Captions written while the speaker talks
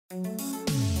Hello,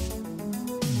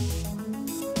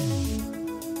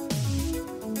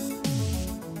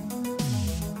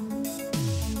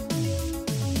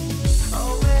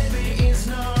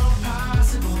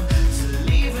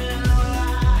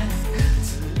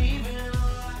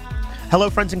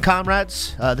 friends and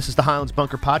comrades. This is the Highlands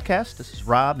Bunker Podcast. This is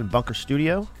Rob in Bunker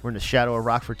Studio. We're in the shadow of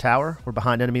Rockford Tower. We're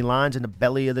behind enemy lines in the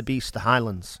belly of the beast, the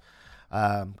Highlands.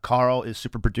 Carl is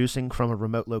super producing from a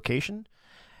remote location.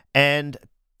 And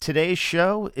today's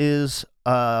show is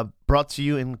brought to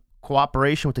you in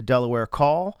cooperation with the Delaware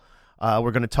Call. We're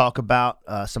going to talk about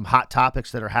some hot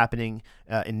topics that are happening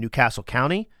in Newcastle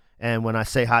County. And when I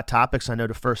say hot topics, I know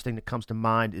the first thing that comes to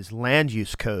mind is land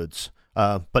use codes.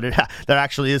 But there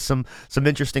actually is some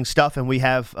interesting stuff, and we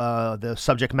have the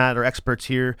subject matter experts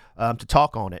here to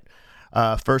talk on it.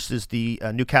 First is the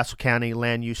Newcastle County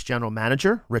Land Use General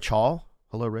Manager, Rich Hall.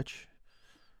 Hello, Rich.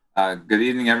 Good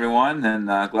evening, everyone, and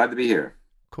glad to be here.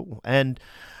 Cool. And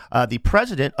the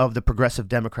President of the Progressive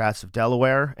Democrats of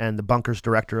Delaware and the Bunker's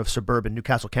Director of Suburban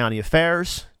Newcastle County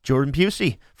Affairs, Jordan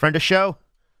Pusey, friend of show.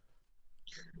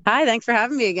 Hi, thanks for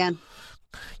having me again.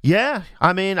 Yeah,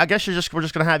 I mean, I guess we're just going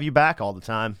to have you back all the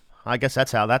time. I guess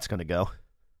that's how that's going to go.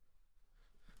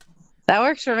 That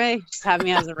works for me. Just have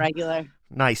me as a regular.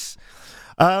 Nice.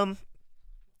 So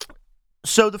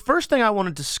the first thing I want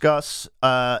to discuss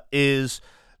is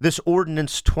this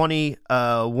Ordinance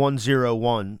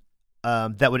 2101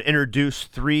 that would introduce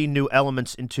 3 new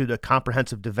elements into the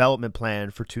Comprehensive Development Plan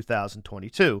for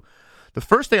 2022. The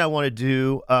first thing I want to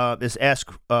do is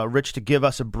ask Rich to give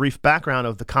us a brief background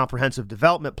of the Comprehensive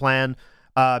Development Plan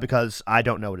because I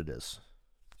don't know what it is.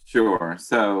 Sure.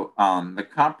 So the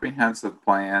Comprehensive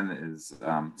Plan is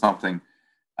something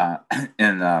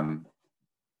in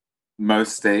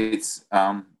most states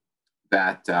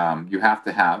that you have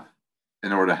to have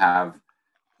in order to have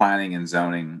planning and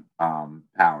zoning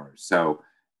powers. So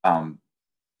in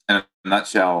a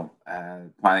nutshell,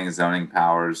 planning and zoning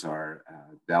powers are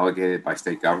delegated by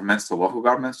state governments to local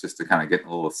governments, just to kind of get a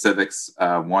little civics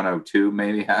 102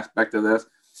 maybe aspect of this.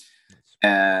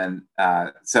 And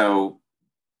so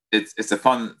it's a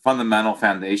fundamental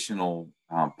foundational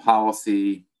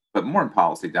policy, but more than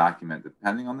policy document,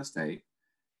 depending on the state.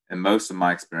 And most of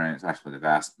my experience, actually the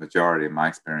vast majority of my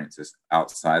experience, is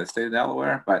outside the state of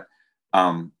Delaware, but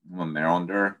I'm a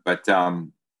Marylander. But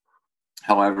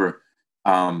however,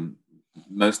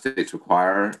 most states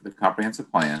require the comprehensive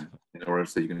plan in order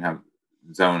so you can have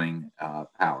zoning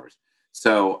powers.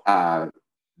 So I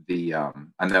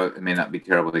know it may not be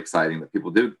terribly exciting, but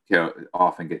people do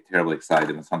often get terribly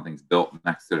excited when something's built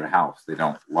next to their house they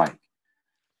don't like.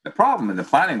 The problem in the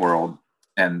planning world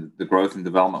and the growth and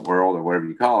development world, or whatever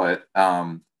you call it,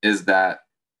 is that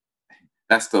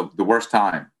that's the worst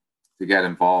time to get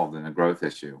involved in a growth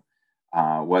issue,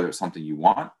 whether it's something you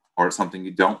want or it's something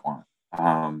you don't want.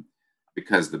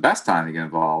 Because the best time to get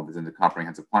involved is in the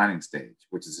comprehensive planning stage,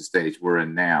 which is the stage we're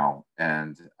in now.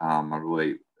 And I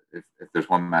really, if there's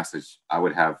one message I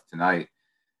would have tonight,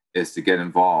 is to get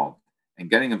involved. And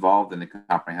getting involved in the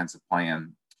comprehensive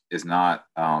plan is not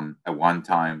a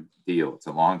one-time deal. It's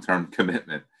a long-term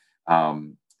commitment.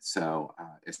 So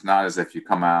it's not as if you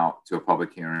come out to a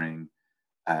public hearing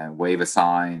and wave a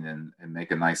sign and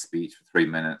make a nice speech for 3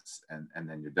 minutes and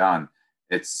then you're done.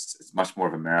 It's much more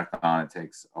of a marathon. It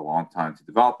takes a long time to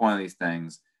develop one of these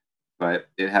things, but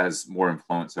it has more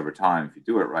influence over time if you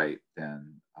do it right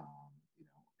than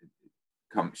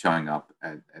showing up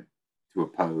to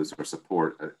oppose or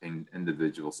support an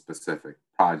individual specific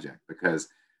project, because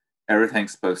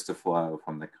everything's supposed to flow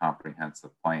from the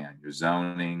comprehensive plan. Your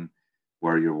zoning,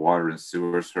 where your water and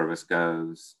sewer service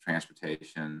goes,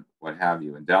 transportation, what have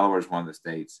you. And Delaware is one of the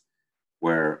states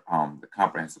where the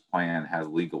comprehensive plan has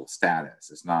legal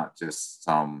status. It's not just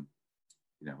some,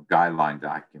 guideline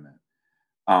document.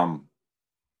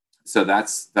 So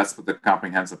that's what the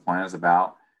comprehensive plan is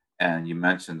about. And you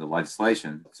mentioned the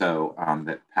legislation, so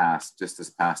that passed just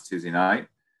this past Tuesday night.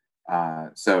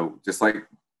 So just like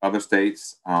other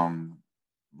states,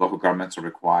 local governments are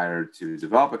required to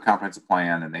develop a comprehensive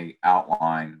plan, and they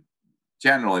outline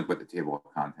generally what the table of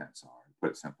contents are. To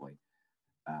put it simply,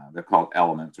 they're called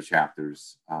elements or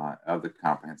chapters of the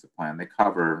comprehensive plan. They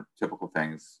cover typical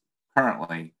things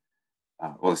currently.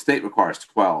 The state requires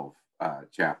 12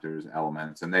 chapters,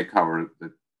 elements, and they cover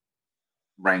the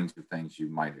range of things you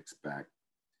might expect: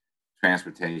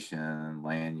 transportation,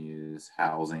 land use,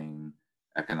 housing,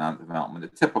 economic development, the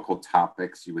typical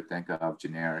topics you would think of,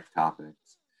 generic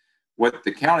topics. What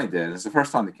the county did is the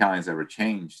first time the county has ever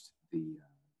changed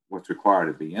what's required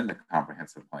to be in the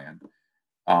comprehensive plan.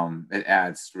 it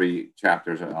adds 3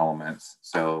 chapters or elements,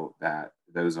 so that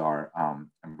those are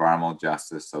environmental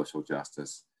justice, social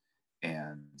justice,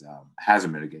 and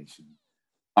hazard mitigation.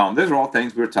 Those are all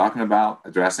things we were talking about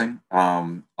addressing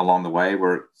along the way.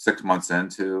 We're 6 months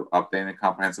into updating the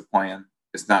comprehensive plan.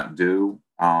 It's not due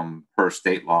per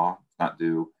state law. It's not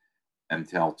due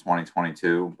until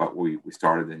 2022, but we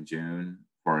started in June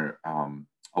for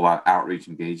a lot of outreach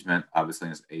engagement. Obviously,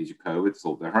 in this age of COVID, it's a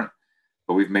little different,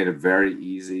 but we've made it very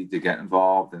easy to get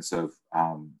involved. And so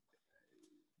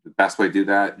the best way to do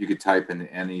that, you could type in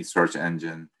any search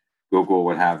engine, Google,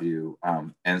 what have you,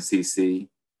 NCC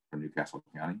for Newcastle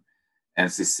County,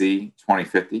 NCC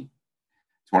 2050.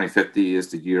 2050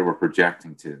 is the year we're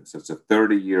projecting to. So it's a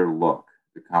 30-year look,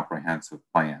 the comprehensive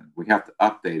plan. We have to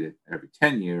update it every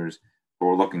 10 years, but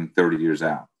we're looking 30 years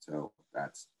out. So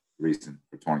that's the reason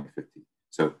for 2050.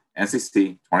 So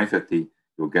NCC 2050,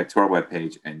 you'll get to our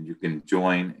webpage and you can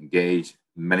join, engage,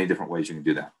 many different ways you can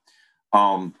do that.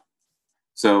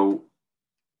 So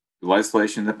the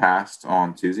legislation that passed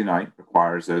on Tuesday night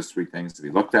requires those 3 things to be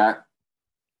looked at.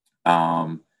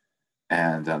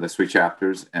 There's 3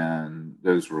 chapters, and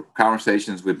those were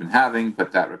conversations we've been having,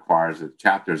 but that requires the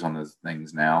chapters on those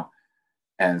things now.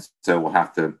 And so we'll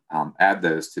have to add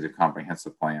those to the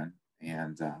comprehensive plan.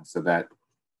 And so that,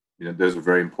 those are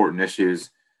very important issues.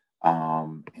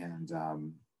 To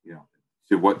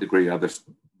what degree other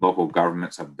local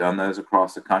governments have done those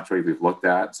across the country, we've looked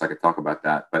at, so I could talk about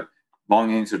that. But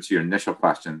long answer to your initial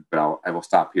question, but I will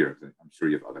stop here because I'm sure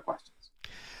you have other questions.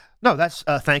 No, that's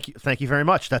thank you very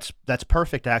much. That's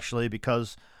perfect, actually,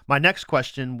 because my next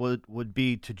question would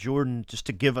be to Jordan, just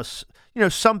to give us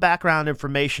some background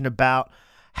information about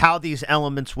how these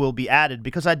elements will be added,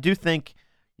 because I do think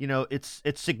it's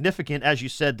significant. As you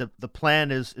said, the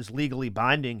plan is legally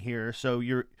binding here, so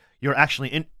you're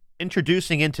actually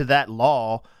introducing into that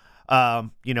law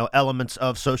elements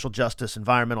of social justice,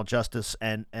 environmental justice,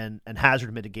 and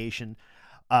hazard mitigation.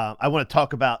 I want to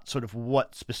talk about sort of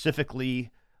what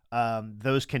specifically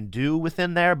those can do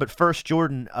within there. But first,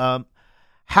 Jordan, what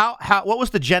was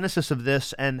the genesis of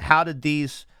this, and how did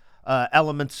these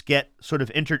elements get sort of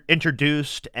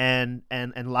introduced and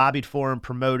lobbied for and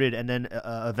promoted, and then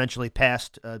eventually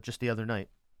passed just the other night?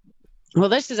 Well,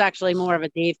 this is actually more of a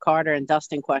Dave Carter and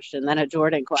Dustin question than a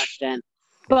Jordan question.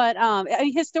 But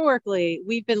historically,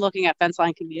 we've been looking at fence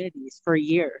line communities for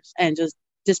years, and just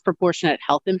disproportionate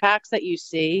health impacts that you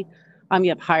see. You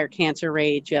have higher cancer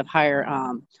rates, you have higher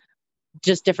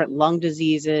just different lung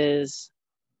diseases.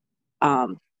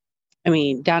 Down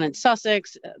in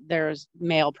Sussex, there's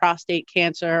male prostate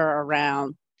cancer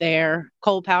around their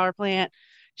coal power plant.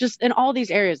 Just in all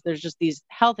these areas, there's just these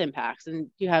health impacts, and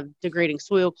you have degrading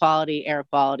soil quality, air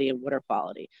quality, and water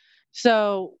quality.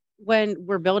 So when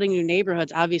we're building new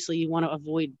neighborhoods, obviously you want to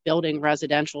avoid building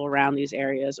residential around these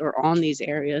areas or on these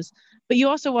areas, but you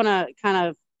also want to kind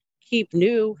of keep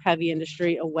new heavy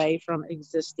industry away from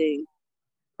existing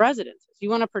residences. You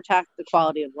want to protect the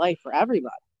quality of life for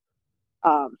everybody.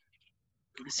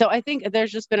 So I think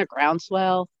there's just been a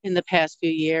groundswell in the past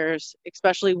few years,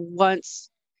 especially once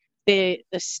the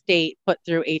state put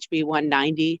through HB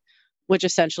 190, which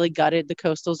essentially gutted the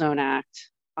Coastal Zone Act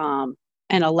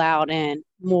and allowed in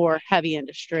more heavy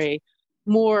industry,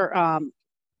 more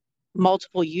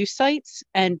multiple use sites,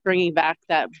 and bringing back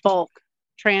that bulk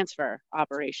transfer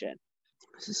operation.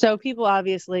 So people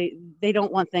obviously, they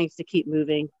don't want things to keep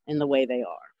moving in the way they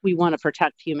are. We want to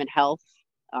protect human health.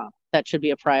 That should be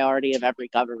a priority of every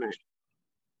government.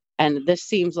 And this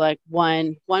seems like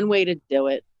one way to do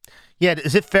it. Yeah,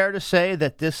 is it fair to say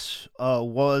that this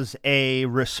was a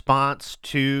response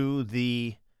to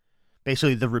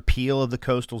basically the repeal of the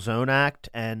Coastal Zone Act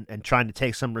and trying to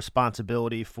take some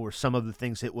responsibility for some of the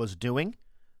things it was doing?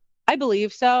 I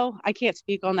believe so. I can't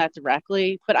speak on that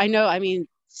directly, but I know,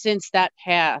 since that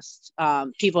passed,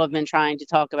 people have been trying to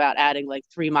talk about adding like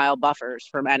 3-mile buffers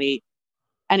from any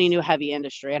new heavy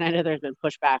industry. And I know there's been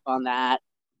pushback on that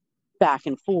back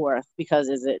and forth, because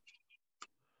is it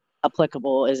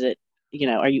applicable? Is it,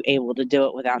 are you able to do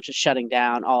it without just shutting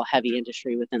down all heavy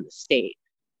industry within the state?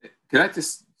 Can I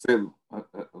just say a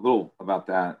little about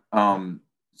that?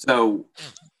 So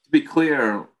to be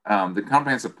clear, the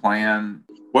comprehensive plan,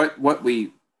 what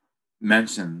we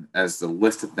mentioned as the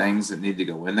list of things that need to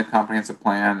go in the comprehensive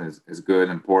plan is good,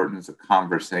 important. It's a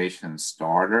conversation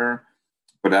starter.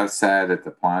 But as said, at the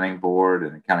planning board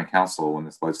and the county council, when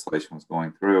this legislation was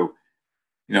going through,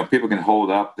 people can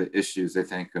hold up the issues they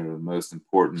think are the most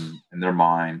important in their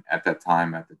mind at that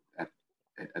time, at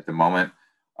the moment.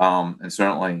 And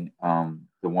certainly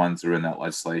the ones that are in that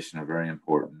legislation are very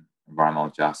important: environmental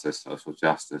justice, social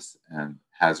justice, and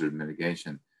hazard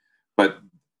mitigation. But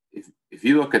if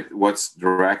you look at what's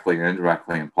directly and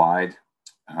indirectly implied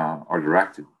or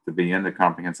directed to be in the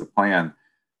comprehensive plan,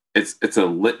 it's a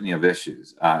litany of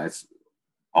issues. It's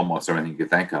almost everything you could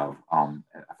think of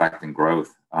affecting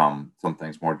growth, some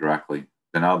things more directly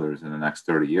than others in the next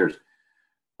 30 years.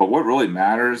 But what really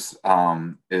matters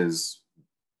is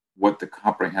what the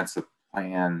comprehensive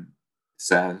plan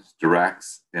says,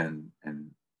 directs, and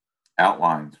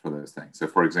outlines for those things. So,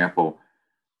 for example,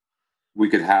 we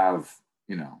could have,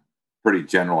 pretty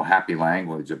general happy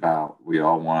language about we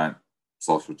all want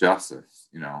social justice.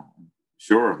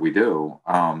 Sure, we do.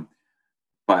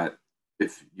 But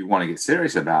if you want to get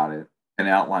serious about it and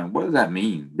outline what does that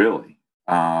mean, really?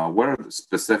 What are the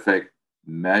specific,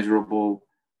 measurable,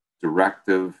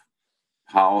 directive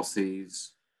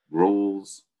policies,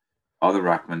 rules, other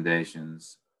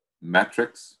recommendations,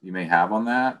 metrics you may have on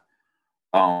that?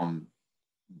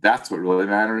 That's what really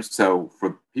matters. So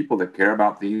for people that care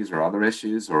about these or other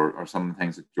issues or some of the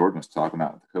things that Jordan was talking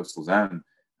about with the coastal zone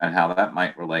and how that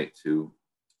might relate to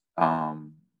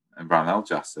environmental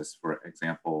justice, for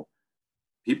example,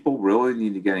 people really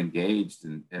need to get engaged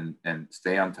and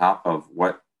stay on top of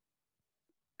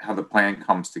how the plan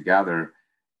comes together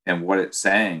and what it's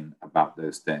saying about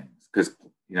those things. Because,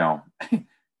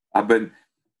 I've been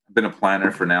a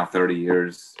planner for now 30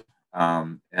 years.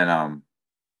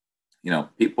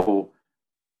 People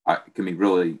can be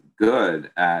really good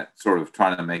at sort of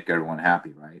trying to make everyone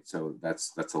happy, right? So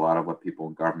that's a lot of what people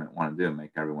in government want to do,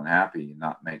 make everyone happy and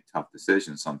not make tough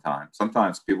decisions sometimes.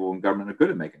 Sometimes people in government are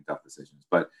good at making tough decisions,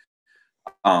 but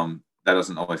that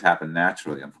doesn't always happen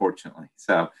naturally, unfortunately.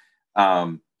 So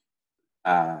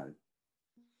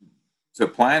so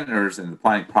planners and the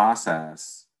planning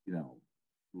process,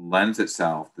 lends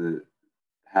itself to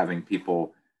having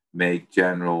people make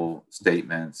general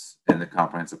statements in the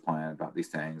comprehensive plan about these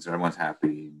things. Everyone's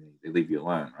happy. They leave you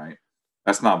alone, right?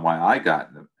 That's not why I got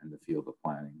in the field of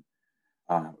planning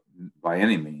by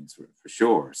any means, for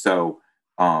sure. So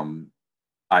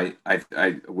I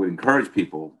would encourage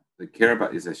people that care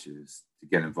about these issues to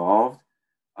get involved.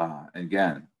 And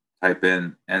again, type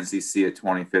in NCC at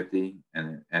 2050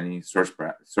 and any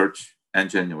search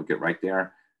engine, you'll get right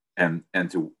there. And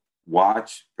to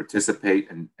watch, participate,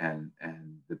 and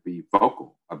to be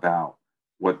vocal about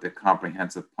what the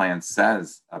comprehensive plan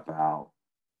says about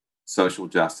social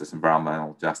justice,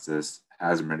 environmental justice,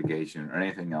 hazard mitigation, or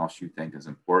anything else you think is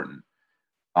important.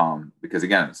 Because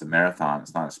again, it's a marathon,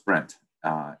 it's not a sprint.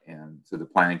 And so the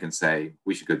planning can say,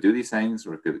 we should go do these things,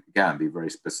 or it could, again, be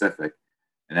very specific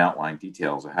and outline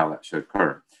details of how that should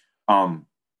occur.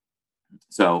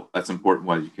 So that's important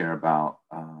whether you care about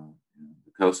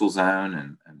the coastal zone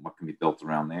and what can be built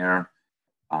around there,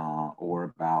 or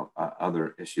about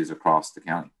other issues across the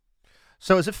county.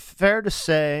 So is it fair to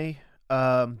say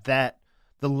that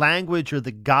the language or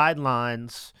the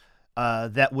guidelines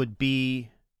that would be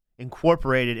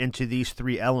incorporated into these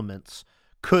three elements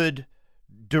could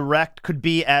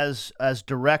be as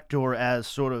direct or as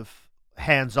sort of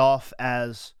hands off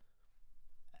as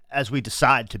we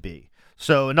decide to be?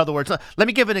 So in other words, let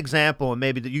me give an example, and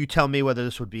maybe you tell me whether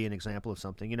this would be an example of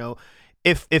something.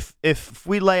 If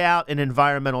we lay out an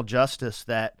environmental justice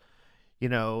that,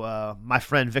 my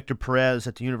friend Victor Perez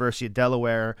at the University of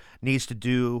Delaware needs to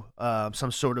do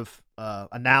some sort of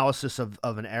analysis of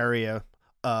an area,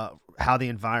 how the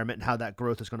environment and how that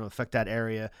growth is going to affect that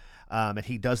area, and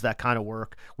he does that kind of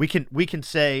work. We can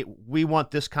say we want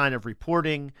this kind of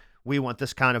reporting, we want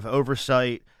this kind of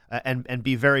oversight, and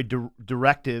be very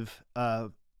directive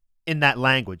in that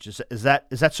language. Is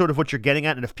that sort of what you're getting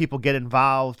at? And if people get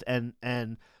involved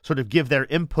and sort of give their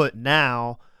input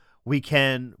now, we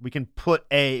can put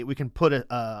a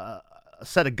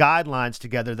set of guidelines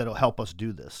together that'll help us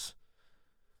do this.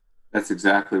 That's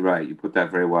exactly right. You put that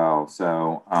very well.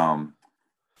 So,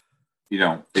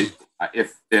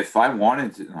 if I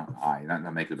wanted to,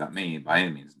 not make it about me by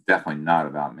any means, definitely not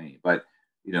about me, but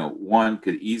one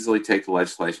could easily take the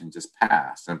legislation just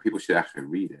passed, and people should actually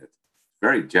read it.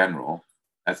 Very general.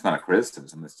 That's not a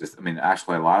criticism. It's just,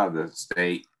 actually a lot of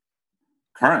the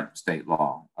current state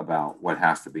law about what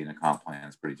has to be in a comp plan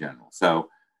is pretty general. So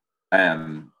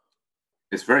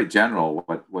it's very general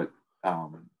what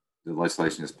the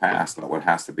legislation is passed about what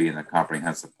has to be in a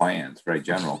comprehensive plan. It's very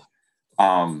general.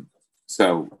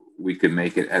 So we could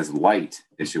make it as light,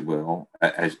 if you will,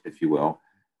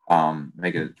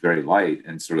 make it very light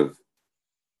and sort of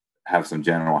have some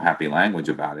general happy language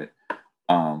about it.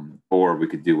 Or we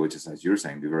could do, just as you were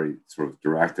saying, be very sort of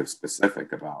directive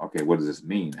specific about, okay, what does this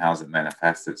mean? How does it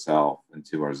manifest itself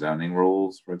into our zoning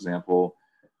rules, for example,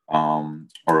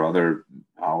 or other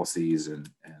policies and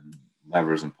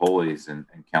levers and pulleys in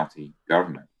county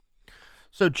government?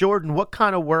 So, Jordan, what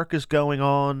kind of work is going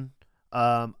on?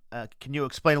 Can you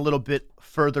explain a little bit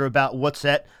further about what's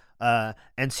at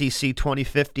NCC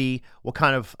 2050? What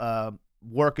kind of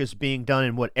work is being done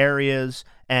in what areas,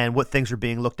 and what things are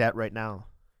being looked at right now?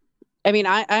 I mean,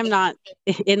 I'm not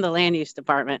in the land use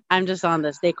department. I'm just on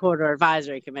the State Corridor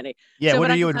Advisory Committee. Yeah, So, what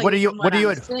but are I you? can tell What are you you? from What what are you?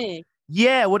 I'm seeing.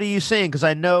 Yeah, what are you saying? Because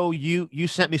I know you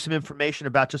sent me some information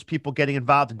about just people getting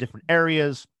involved in different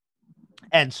areas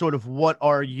and sort of what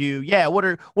are you? Yeah, what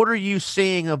are you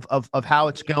seeing of how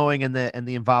it's going and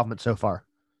the involvement so far?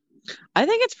 I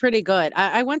think it's pretty good.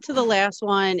 I went to the last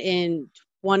one in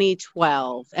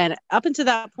 2012, and up until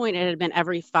that point, it had been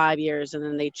every 5 years, and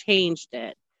then they changed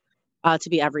it to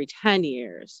be every 10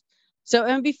 years. So,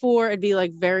 and before it'd be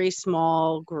like very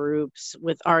small groups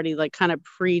with already like kind of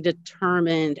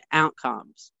predetermined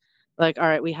outcomes. Like, all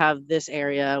right, we have this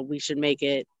area, we should make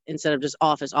it instead of just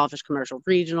office, commercial,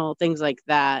 regional, things like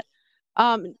that.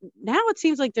 Now it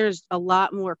seems like there's a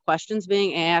lot more questions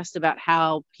being asked about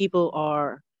how people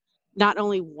are not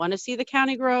only want to see the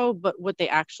county grow, but what they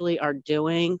actually are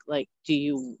doing. Like, do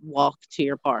you walk to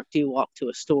your park? Do you walk to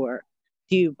a store?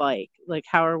 Do you bike? Like,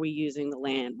 how are we using the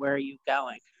land? Where are you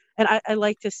going? And I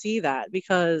like to see that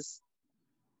because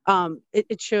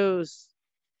it shows,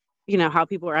 how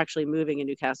people are actually moving in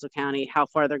Newcastle County, how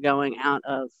far they're going out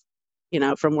of,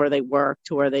 from where they work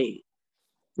to where they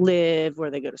live, where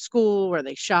they go to school, where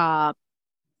they shop.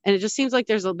 And it just seems like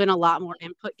there's been a lot more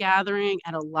input gathering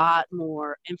and a lot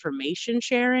more information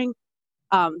sharing.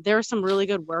 There are some really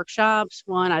good workshops.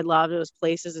 One I loved, it was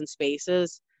Places and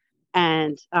Spaces.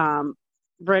 And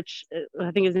Rich,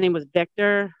 I think his name was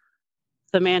Victor,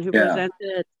 the man who Yeah.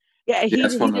 presented. Yeah,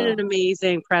 Yes, he did an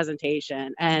amazing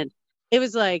presentation. And it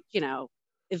was like,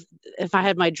 if I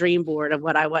had my dream board of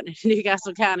what I want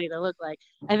Newcastle County to look like,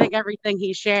 I think everything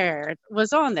he shared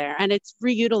was on there. And it's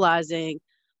reutilizing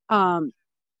um,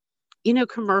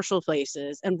 commercial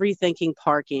places and rethinking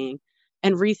parking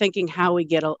and rethinking how we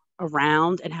get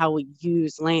around and how we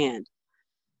use land.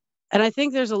 And I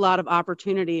think there's a lot of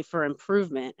opportunity for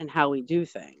improvement in how we do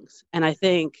things. And I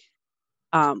think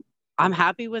um, I'm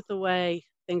happy with the way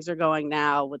things are going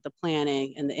now with the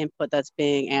planning and the input that's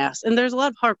being asked. And there's a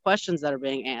lot of hard questions that are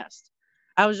being asked.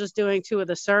 I was just doing 2 of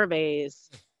the surveys,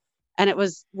 and it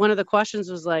was one of the questions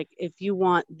was like, if you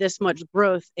want this much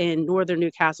growth in northern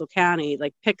Newcastle County,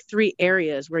 like pick 3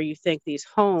 areas where you think these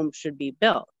homes should be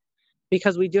built,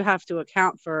 because we do have to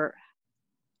account for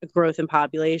growth in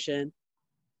population.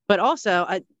 But also,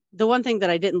 the one thing that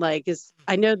I didn't like is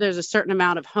I know there's a certain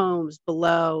amount of homes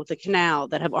below the canal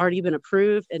that have already been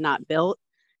approved and not built.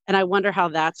 And I wonder how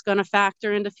that's going to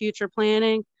factor into future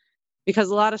planning, because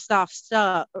a lot of stuff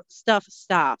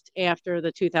stopped after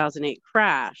the 2008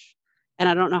 crash. And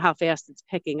I don't know how fast it's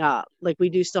picking up. Like, we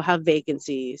do still have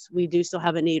vacancies. We do still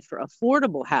have a need for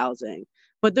affordable housing,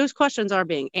 but those questions are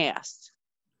being asked.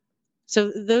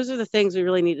 So those are the things we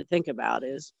really need to think about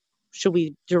is, should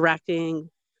we directing,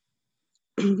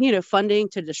 funding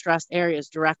to distressed areas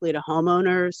directly to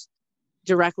homeowners,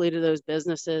 directly to those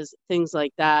businesses, things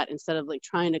like that, instead of like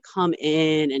trying to come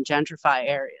in and gentrify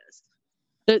areas.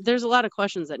 There's a lot of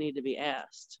questions that need to be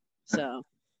asked. So.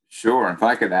 Sure. If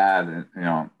I could add,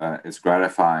 it's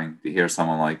gratifying to hear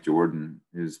someone like Jordan,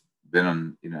 who's been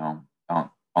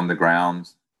on the ground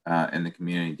in the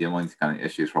community dealing with these kind of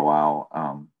issues for a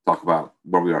while, talk about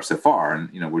where we are so far. And,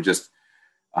 we're just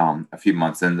a few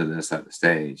months into this at the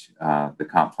stage, the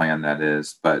comp plan that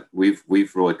is, but we've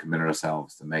really committed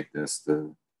ourselves to make this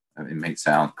it may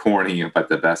sound corny, but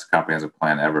the best comprehensive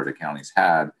plan ever the county's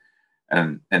had.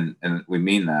 And we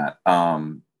mean that.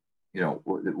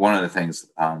 One of the things,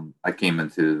 I came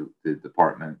into the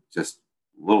department just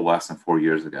a little less than 4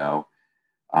 years ago,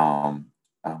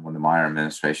 when the Meyer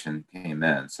administration came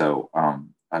in. So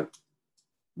I've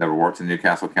never worked in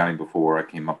Newcastle County before. I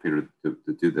came up here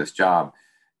to do this job,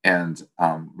 and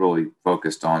really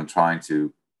focused on trying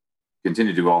to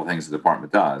continue to do all the things the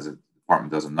department does. The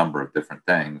department does a number of different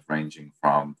things, ranging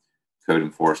from code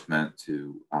enforcement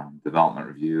to development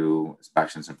review,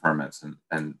 inspections and permits,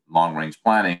 and long-range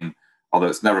planning, although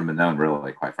it's never been known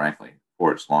really, quite frankly,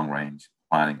 for its long-range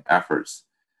planning efforts.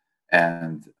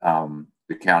 And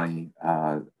the county,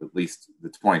 at least the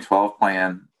 2012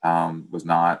 plan, was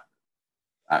not,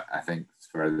 I think it's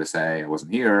fair to say, I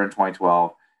wasn't here in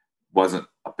 2012, wasn't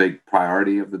a big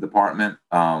priority of the department.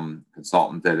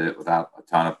 Consultant did it without a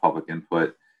ton of public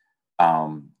input.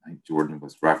 I think Jordan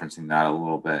was referencing that a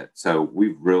little bit. So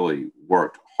we've really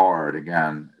worked hard.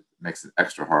 Again, it makes it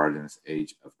extra hard in this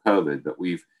age of COVID, but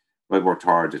we've really worked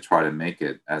hard to try to make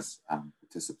it as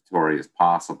participatory as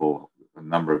possible. A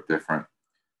number of different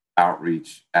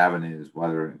outreach avenues,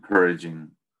 whether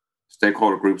encouraging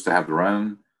stakeholder groups to have their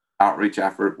own outreach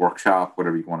effort, workshop,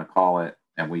 whatever you want to call it,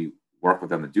 and we work with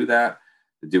them to do that,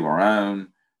 to do our own,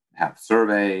 have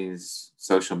surveys,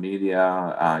 social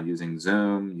media, using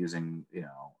Zoom, using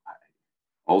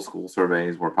old school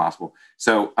surveys where possible.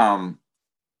 So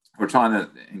we're trying to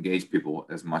engage people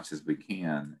as much as we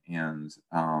can, and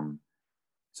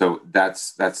so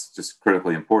that's just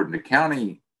critically important. The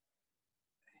county,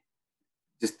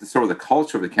 just sort of the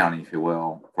culture of the county, if you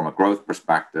will, from a growth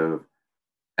perspective,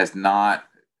 has not,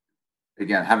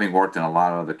 again, having worked in a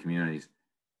lot of other communities,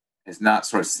 has not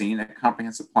sort of seen a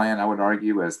comprehensive plan, I would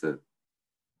argue, as the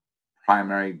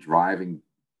primary driving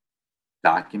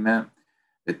document.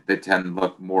 They tend to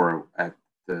look more at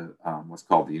the what's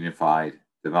called the Unified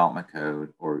Development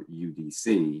Code, or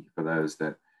UDC, for those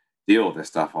that deal with this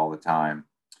stuff all the time.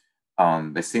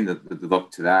 They seem to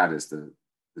look to that as the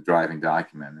driving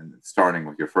document. And starting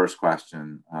with your first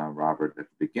question, Robert, at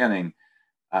the beginning,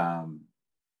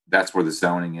 that's where the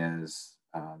zoning is.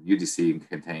 UDC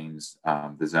contains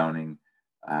the zoning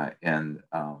and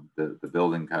the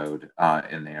building code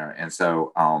in there. And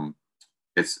so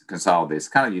it's consolidated. It's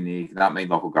kind of unique. Not many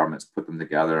local governments put them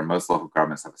together. Most local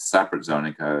governments have a separate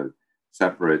zoning code,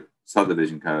 separate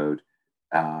subdivision code,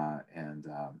 and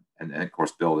of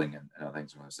course building and other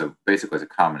things. So basically, it's a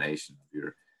combination of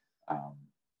your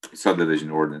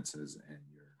subdivision ordinances and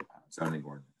your zoning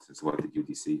ordinances, what the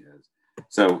UDC is.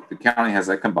 So the county has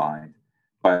that combined,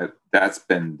 but that's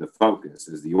been the focus,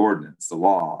 is the ordinance, the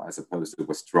law, as opposed to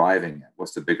what's driving it,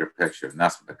 what's the bigger picture, and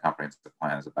that's what the comprehensive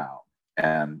plan is about.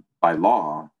 And by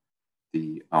law,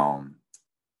 the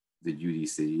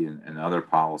UDC and other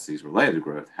policies related to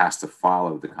growth has to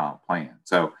follow the comp plan.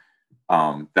 So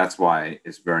that's why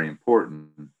it's very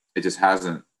important. It just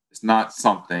hasn't. It's not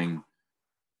something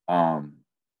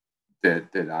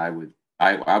that I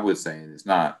would say it's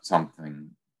not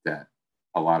something that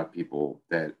a lot of people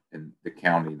that in the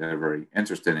county that are very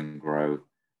interested in growth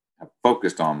have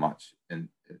focused on much in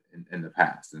the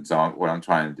past. And so what I'm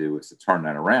trying to do is to turn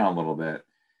that around a little bit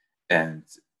and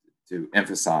to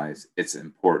emphasize its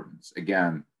importance.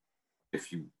 Again,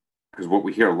 because what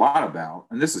we hear a lot about,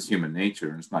 and this is human nature,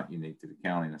 and it's not unique to the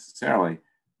county necessarily,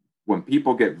 when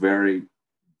people get very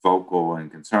vocal and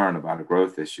concerned about a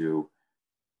growth issue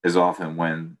is often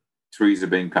when trees are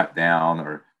being cut down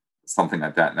or something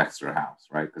like that next to their house,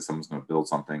 right? Because someone's going to build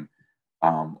something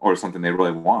or something they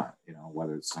really want,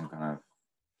 whether it's some kind of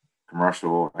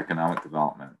commercial economic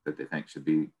development that they think should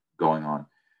be going on.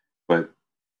 But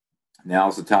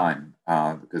now's the time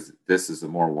because this is a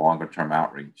more longer term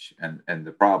outreach. And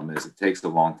the problem is it takes a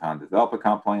long time to develop a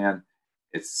comp plan.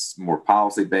 It's more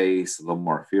policy based, a little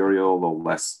more ethereal, a little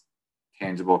less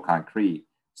tangible, concrete.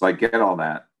 So I get all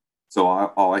that. So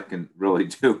all I can really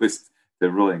do is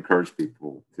to really encourage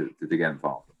people to get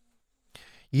involved.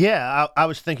 Yeah, I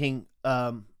was thinking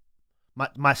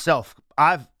myself.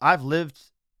 I've lived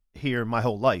here my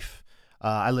whole life.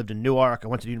 I lived in Newark. I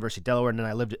went to the University of Delaware, and then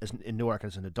I lived in Newark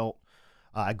as an adult.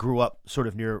 I grew up sort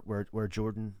of near where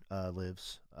Jordan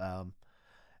lives.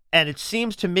 And it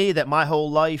seems to me that my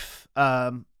whole life,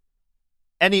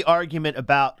 any argument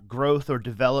about growth or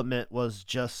development was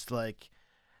just like,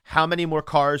 how many more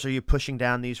cars are you pushing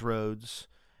down these roads?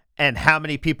 And how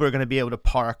many people are going to be able to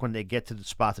park when they get to the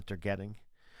spot that they're getting?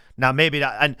 Now, maybe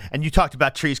not, and you talked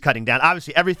about trees cutting down.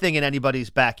 Obviously, everything in anybody's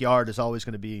backyard is always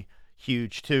going to be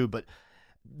huge too. But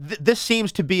this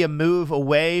seems to be a move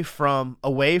away from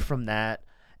that,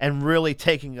 and really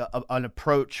taking an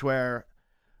approach where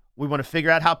we want to figure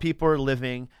out how people are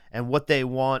living and what they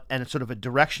want, and it's sort of a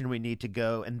direction we need to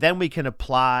go, and then we can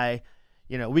apply.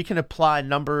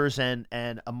 Numbers and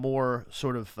a more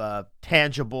sort of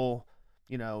tangible,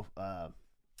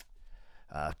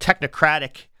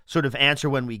 technocratic sort of answer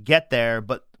when we get there,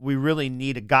 but we really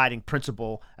need a guiding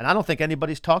principle. And I don't think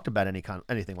anybody's talked about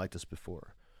anything like this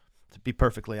before. To be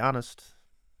perfectly honest,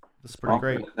 this is pretty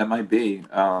great. That might be. They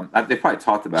probably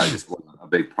talked about it, just wasn't a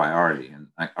big priority. And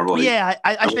I really,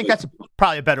 I think that's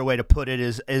probably a better way to put it.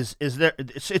 Is there?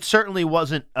 It certainly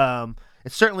wasn't.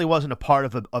 It certainly wasn't a part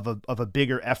of a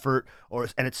bigger effort,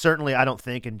 and it certainly, I don't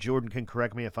think, and Jordan can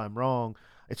correct me if I'm wrong,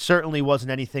 it certainly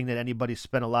wasn't anything that anybody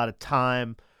spent a lot of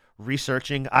time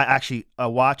researching. I actually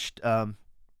watched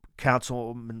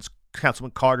Councilman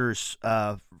Carter's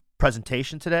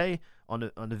presentation today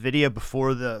on the video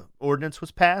before the ordinance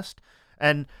was passed,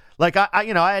 and like I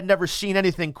had never seen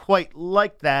anything quite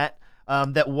like that.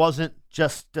 That wasn't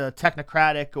just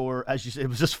technocratic, or as you said, it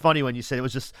was just funny when you said it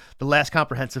was just the last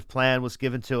comprehensive plan was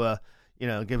given to a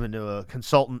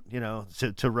consultant,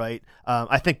 to write.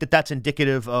 I think that's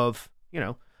indicative of,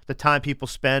 the time people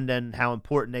spend and how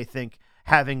important they think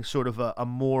having sort of a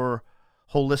more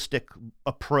holistic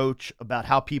approach about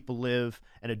how people live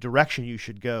and a direction you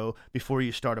should go before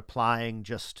you start applying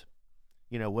just,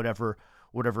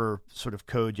 whatever sort of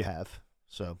code you have.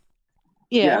 So.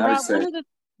 Yeah, I would Rob, one say, of the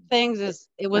things is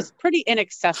it was pretty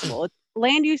inaccessible.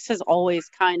 Land use has always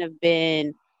kind of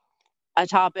been a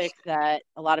topic that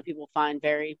a lot of people find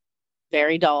very,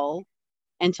 very dull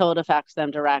until it affects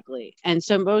them directly. And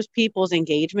so most people's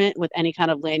engagement with any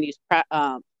kind of land use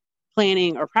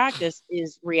planning or practice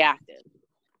is reactive.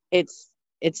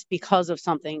 It's because of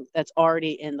something that's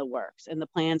already in the works and the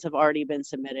plans have already been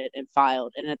submitted and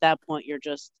filed. And at that point,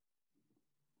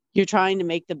 you're trying to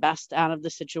make the best out of the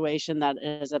situation that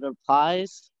as it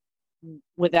applies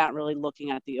without really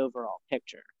looking at the overall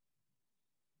picture.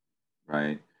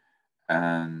 right.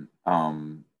 And,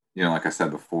 like I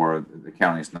said before, the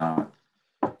county's not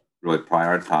really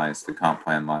prioritized the comp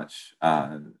plan much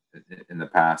in the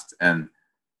past. And,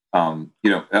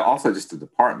 also just the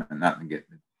department, not to get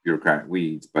bureaucratic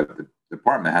weeds, but the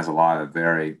department has a lot of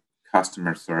very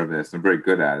customer service. They're very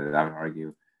good at it, I would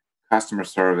argue. Customer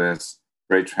service,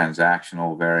 very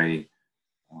transactional, very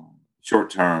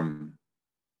short-term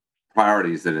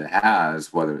priorities that it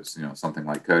has, whether it's, something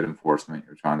like code enforcement,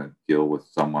 you're trying to deal with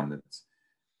someone that's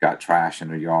got trash in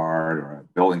their yard or a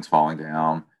building's falling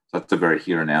down. So that's a very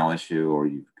here and now issue. Or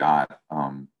you've got,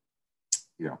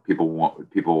 people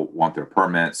want their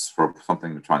permits for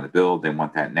something they're trying to build. They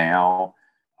want that now.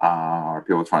 Or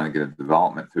people trying to get a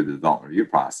development through the development review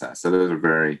process. So those are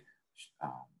very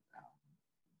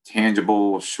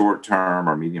tangible, short-term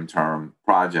or medium-term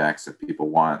projects that people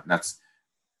want. And that's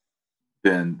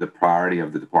been the priority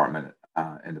of the department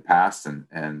in the past, and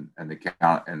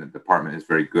the department is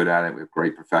very good at it. We have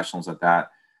great professionals at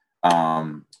that.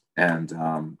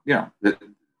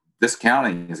 This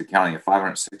county is a county of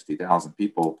 560,000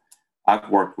 people. I've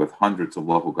worked with hundreds of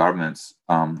local governments.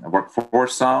 I've worked for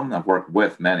some, I've worked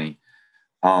with many.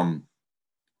 And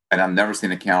I've never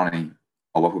seen a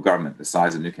local government the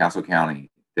size of Newcastle County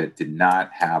that did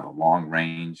not have a long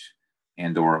range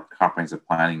and or comprehensive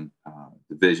planning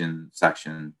division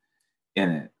section in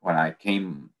it. When I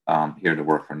came here to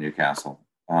work for Newcastle,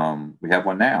 we have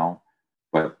one now,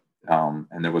 but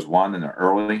and there was one in the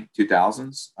early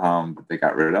 2000s that they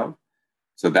got rid of.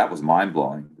 So that was mind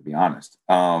blowing, to be honest.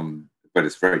 But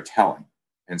it's very telling.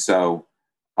 And so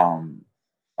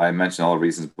I mentioned all the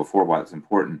reasons before why it's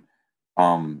important.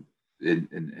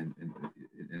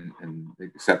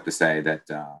 Except to say that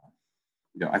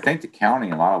I think the county,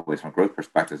 in a lot of ways, from a growth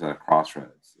perspective, is at a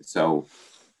crossroads. So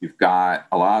you've got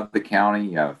a lot of the county.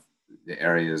 You have the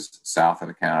areas south of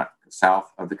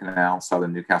the canal,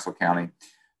 southern Newcastle County,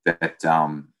 that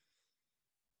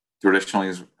traditionally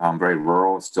is very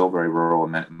rural. It's still very rural,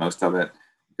 and most of it.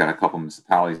 You've got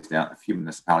a few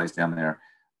municipalities down there,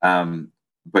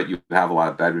 but you have a lot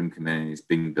of bedroom communities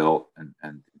being built and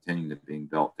continuing to being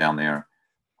built down there.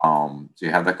 So you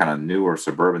have that kind of newer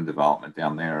suburban development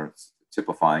down there,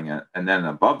 typifying it. And then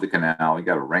above the canal, you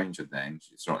got a range of things.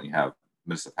 You certainly have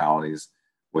municipalities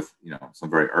with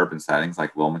some very urban settings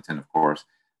like Wilmington, of course.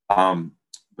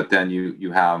 But then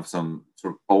you have some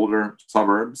sort of older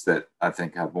suburbs that I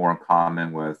think have more in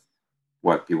common with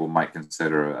what people might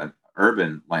consider an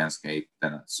urban landscape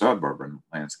than a suburban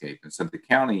landscape. And so the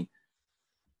county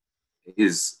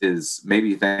is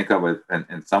maybe think of it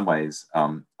in some ways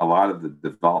a lot of the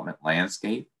development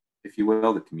landscape, if you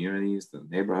will, the communities, the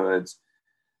neighborhoods,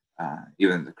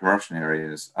 even the commercial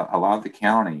areas. A lot of the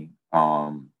county,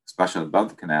 especially above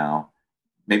the canal,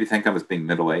 maybe think of as being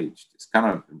middle-aged. It's kind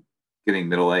of getting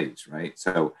middle-aged, right?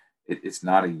 So it's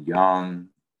not a young,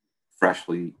 fresh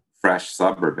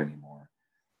suburb anymore.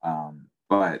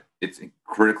 But it's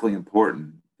critically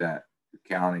important that the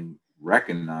county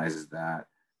recognizes that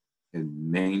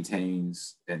and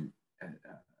maintains a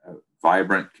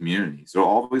vibrant communities. There will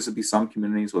always be some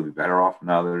communities will be better off than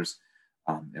others,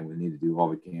 and we need to do all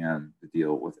we can to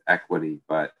deal with equity.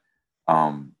 But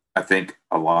I think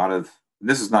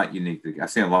this is not unique.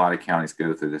 I've seen a lot of counties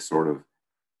go through this sort of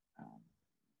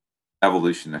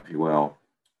evolution, if you will,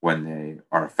 when they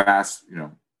are fast,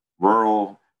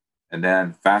 rural, and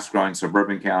then fast-growing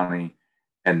suburban county,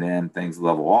 and then things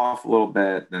level off a little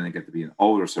bit. Then they get to be an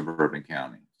older suburban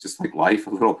county, just like life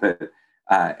a little bit.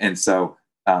 And so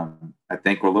I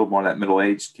think we're a little more that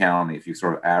middle-aged county, if you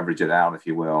sort of average it out, if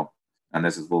you will. And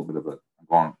this is a little bit of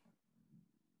going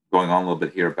on a little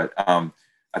bit here, but I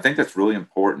think that's really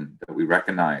important that we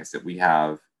recognize that we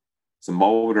have some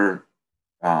older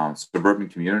suburban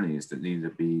communities that need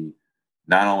to be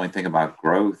not only think about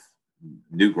growth,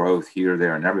 new growth here,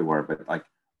 there, and everywhere, but like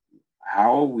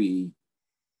how are we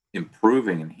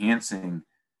improving, enhancing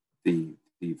the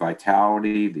the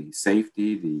vitality, the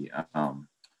safety, the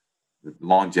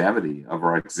longevity of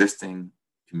our existing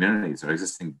communities, our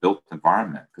existing built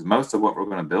environment. Because most of what we're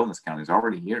going to build in this county is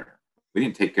already here. We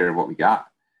didn't take care of what we got.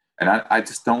 And I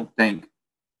just don't think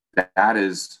that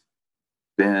has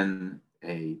been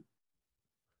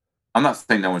I'm not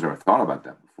saying no one's ever thought about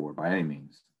that before by any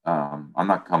means. I'm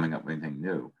not coming up with anything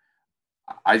new.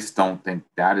 I just don't think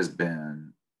that has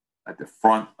been at the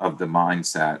front of the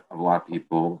mindset of a lot of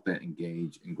people that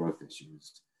engage in growth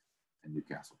issues in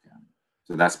Newcastle County.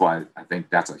 So that's why I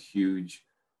think that's a huge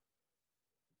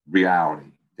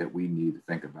reality that we need to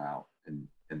think about in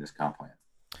this comp plan.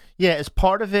 Yeah, as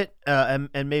part of it,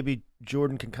 and maybe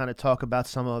Jordan can kind of talk about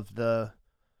some of the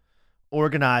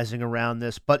organizing around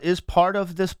this, but is part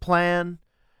of this plan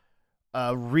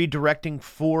redirecting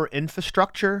for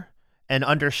infrastructure and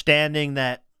understanding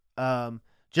that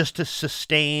just to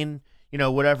sustain,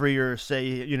 whatever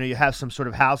you have some sort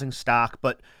of housing stock,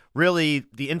 but really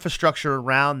the infrastructure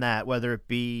around that, whether it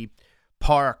be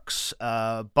parks,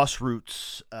 bus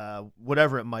routes,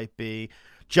 whatever it might be,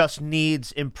 just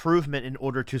needs improvement in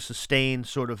order to sustain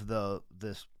sort of the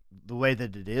way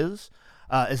that it is.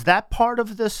 Is that part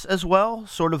of this as well?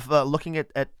 Sort of looking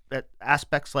at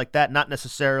aspects like that, not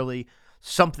necessarily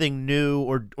something new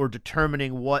or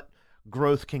determining what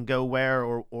growth can go where,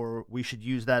 or we should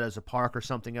use that as a park or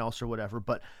something else or whatever,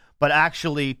 but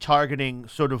actually targeting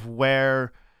sort of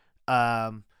where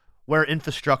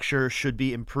infrastructure should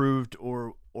be improved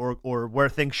or where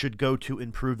things should go to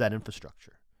improve that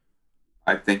infrastructure.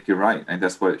 I think you're right. And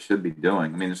that's what it should be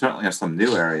doing. I mean, there certainly are some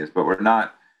new areas, but we're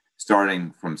not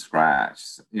starting from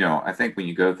scratch. I think when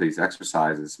you go through these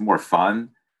exercises, it's more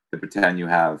fun to pretend you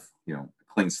have, a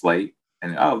clean slate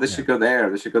and, this should go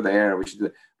there, this should go there, we should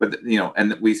do, but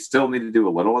and we still need to do a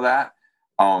little of that.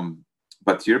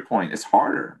 But to your point, it's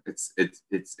harder.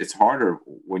 It's harder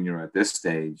when you're at this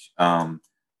stage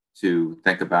to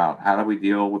think about how do we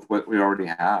deal with what we already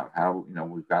have? How,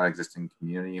 we've got existing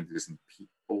community, existing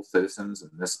people, citizens in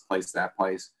this place, that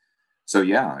place. So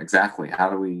yeah, exactly. How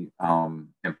do we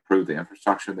improve the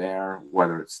infrastructure there?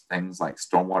 Whether it's things like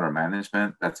stormwater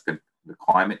management, that's good. The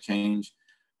climate change,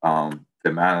 the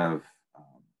amount of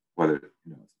whether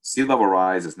sea level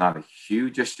rise is not a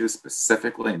huge issue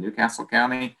specifically in Newcastle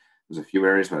County. There's a few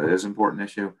areas where it is an important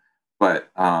issue, but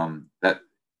that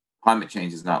climate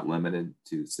change is not limited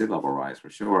to sea level rise for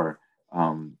sure.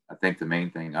 I think the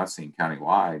main thing I've seen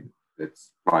countywide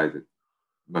that's probably the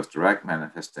most direct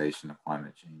manifestation of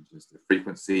climate change is the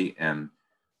frequency and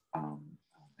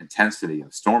intensity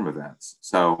of storm events.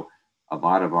 So a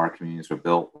lot of our communities were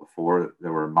built before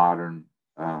there were modern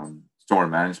storm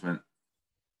management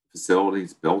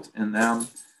facilities built in them.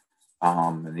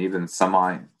 And even some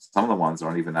of the ones that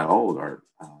aren't even that old are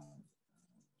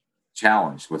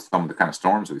challenged with some of the kind of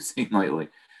storms we've seen lately.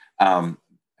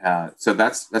 So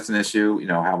that's an issue,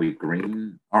 how we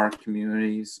green our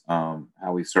communities, how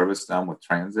we service them with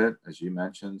transit, as you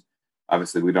mentioned.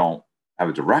 Obviously, we don't have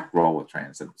a direct role with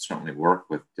transit, but certainly work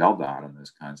with DelDOT and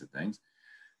those kinds of things.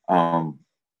 And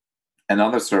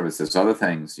other services, other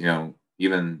things,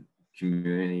 even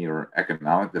community or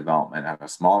economic development at a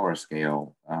smaller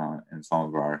scale in some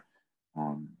of our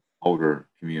older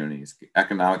communities.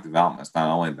 Economic development is not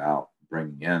only about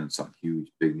bringing in some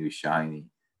huge, big, new, shiny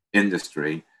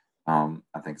industry.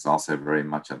 I think it's also very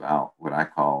much about what I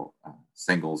call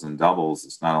singles and doubles.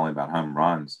 It's not only about home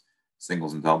runs,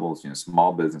 singles and doubles.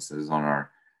 Small businesses on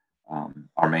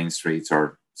our main streets,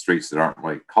 or streets that aren't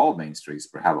really called main streets,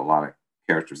 but have a lot of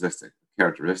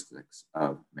characteristics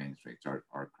of main streets,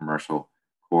 our commercial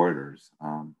corridors.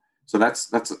 So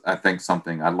that's I think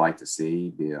something I'd like to see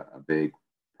be a big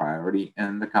priority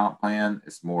in the comp plan.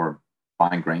 It's more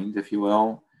fine-grained, if you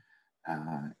will.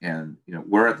 And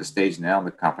we're at the stage now in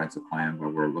the comprehensive plan where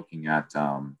we're looking at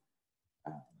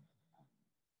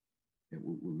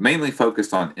mainly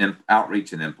focused on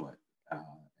outreach and input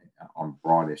on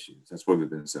broad issues. That's where we've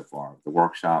been so far. The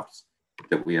workshops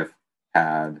that we have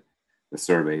had, the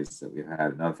surveys that we've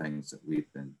had, and other things that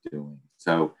we've been doing.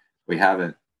 So we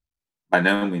haven't, by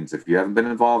no means, if you haven't been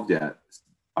involved yet,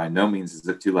 by no means is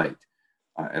it too late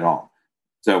at all.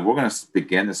 So we're going to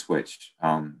begin to switch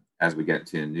as we get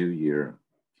to a new year,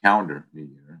 calendar new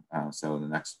year. So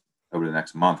over the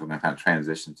next month, we're going to kind of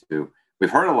transition to,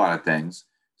 we've heard a lot of things.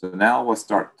 So now let's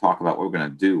start to talk about what we're going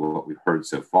to do with what we've heard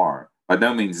so far. By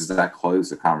no means does that close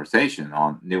the conversation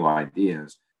on new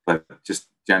ideas, but just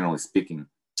generally speaking,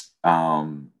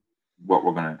 what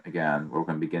we're going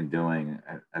to begin doing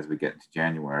as we get into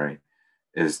January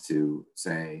is to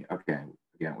say, okay,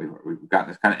 again, we've got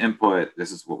this kind of input.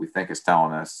 This is what we think is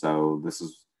telling us. So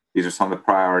these are some of the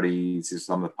priorities. These are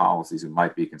some of the policies we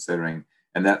might be considering.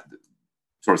 And that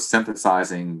sort of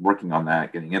synthesizing, working on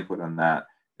that, getting input on that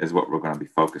is what we're going to be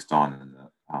focused on in the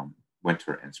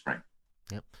winter and spring.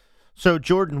 Yep. So,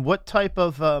 Jordan, what type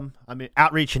of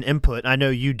outreach and input? I know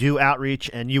you do outreach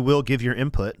and you will give your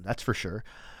input. That's for sure.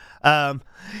 So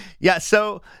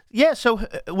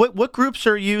what groups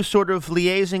are you sort of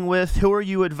liaising with? Who are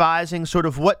you advising? Sort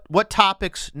of what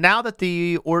topics, now that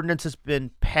the ordinance has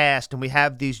been passed and we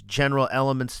have these general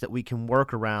elements that we can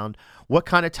work around, what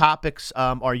kind of topics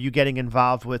are you getting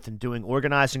involved with and doing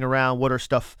organizing around? What are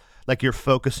stuff like you're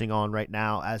focusing on right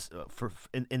now as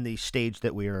in the stage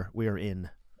that we are in?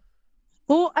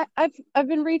 Well, I've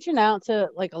been reaching out to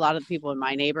like a lot of the people in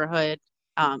my neighborhood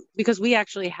because we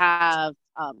actually have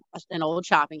an old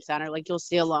shopping center, like you'll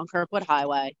see along Kirkwood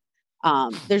Highway.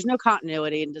 There's no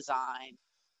continuity in design.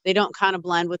 They don't kind of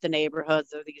blend with the neighborhoods.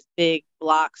 They're these big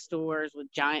block stores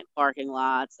with giant parking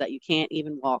lots that you can't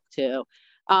even walk to.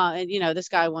 And this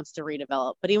guy wants to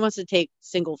redevelop, but he wants to take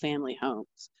single family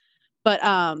homes. But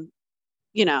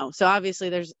so obviously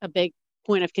there's a big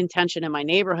point of contention in my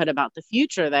neighborhood about the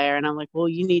future there. And I'm like, well,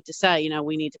 you need to say,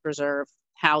 we need to preserve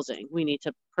housing. We need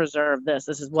to preserve this.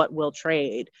 This is what we'll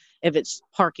trade if it's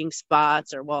parking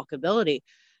spots or walkability.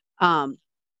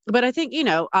 But I think,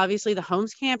 obviously the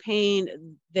Homes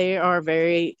Campaign, they are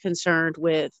very concerned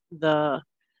with the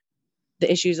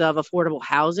issues of affordable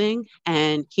housing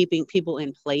and keeping people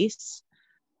in place.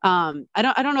 I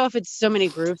don't know if it's so many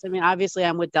groups. I mean, obviously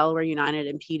I'm with Delaware United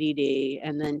and PDD,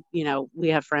 and then, we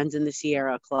have friends in the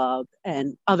Sierra Club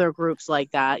and other groups like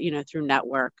that, through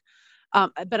Network.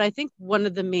 But I think one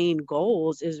of the main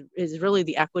goals is really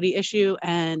the equity issue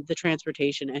and the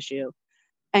transportation issue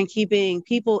and keeping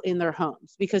people in their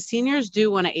homes, because seniors do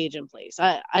want to age in place.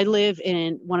 I live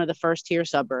in one of the first tier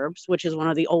suburbs, which is one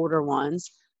of the older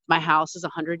ones. My house is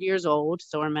 100 years old.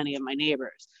 So are many of my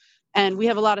neighbors. And we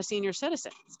have a lot of senior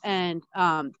citizens. And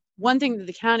one thing that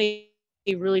the county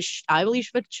really, I believe,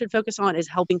 should focus on is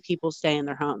helping people stay in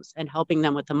their homes and helping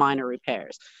them with the minor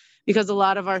repairs. Because a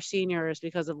lot of our seniors,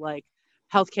 because of like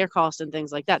healthcare costs and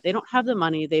things like that, they don't have the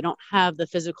money, they don't have the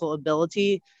physical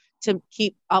ability to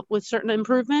keep up with certain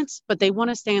improvements, but they want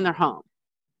to stay in their home.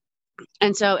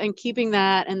 And so, and keeping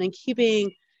that, and then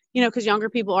keeping, because younger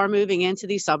people are moving into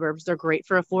these suburbs. They're great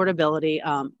for affordability.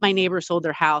 My neighbor sold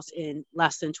their house in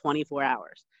less than 24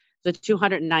 hours. It's a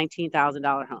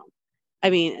 $219,000 home. I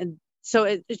mean, so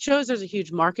it shows there's a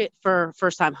huge market for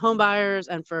first-time home buyers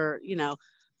and for,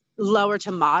 lower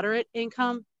to moderate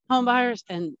income home buyers.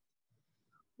 And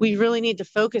we really need to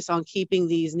focus on keeping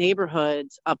these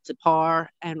neighborhoods up to par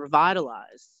and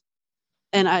revitalized.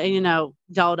 And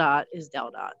DelDOT is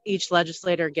DelDOT. Each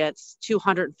legislator gets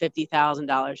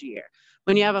 $250,000 a year.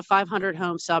 When you have a 500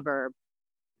 home suburb,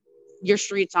 your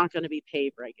streets aren't going to be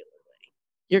paved regularly.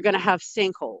 You're going to have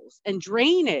sinkholes, and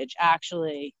drainage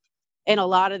actually in a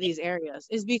lot of these areas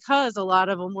is because a lot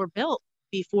of them were built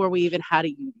before we even had a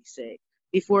UDC,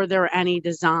 before there were any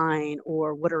design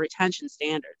or water retention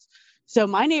standards. So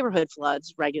my neighborhood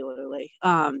floods regularly,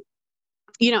 and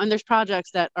there's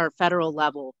projects that are federal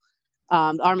level.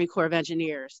 The Army Corps of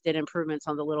Engineers did improvements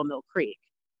on the Little Mill Creek,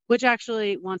 which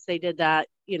actually, once they did that,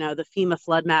 the FEMA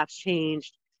flood maps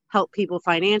changed, helped people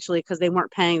financially because they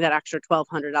weren't paying that extra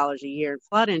 $1,200 a year in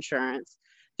flood insurance.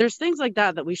 There's things like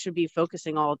that we should be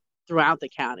focusing all throughout the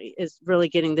county, is really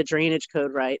getting the drainage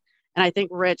code right. And I think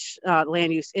Rich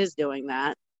Land Use is doing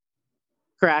that.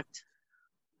 Correct?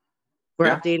 We're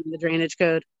updating the drainage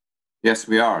code. Yes,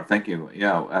 we are. Thank you.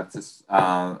 Yeah, that's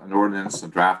an ordinance, a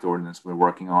draft ordinance we're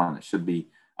working on. It should be,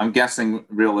 I'm guessing,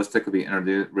 realistically be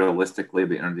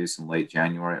introduced in late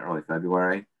January, early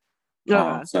February.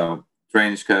 So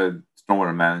drainage code,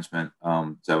 stormwater management.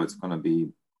 So it's going to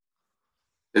be.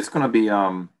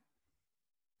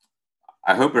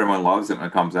 I hope everyone loves it when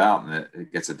it comes out and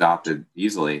it gets adopted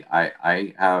easily.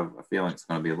 I have a feeling it's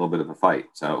going to be a little bit of a fight.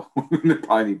 So we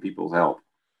probably need people's help.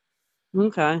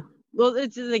 Okay. Well,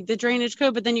 it's like the drainage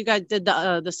code, but then you guys did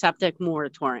the septic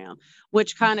moratorium,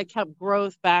 which kind of kept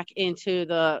growth back into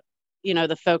the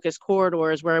focus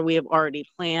corridors where we have already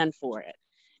planned for it,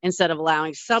 instead of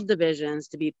allowing subdivisions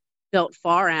to be built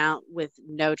far out with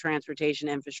no transportation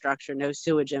infrastructure, no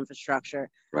sewage infrastructure,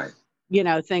 right?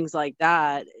 Things like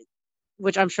that,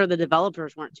 which I'm sure the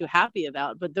developers weren't too happy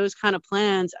about. But those kind of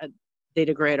plans, they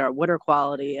degrade our water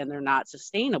quality and they're not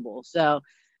sustainable. So,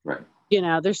 right.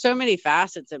 There's so many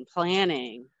facets in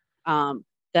planning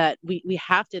that we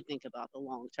have to think about the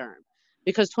long term,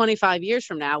 because 25 years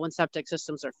from now, when septic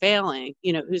systems are failing,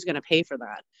 who's going to pay for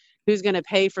that? Who's going to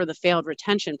pay for the failed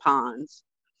retention ponds?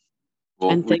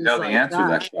 Well, we know the answer to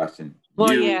that question.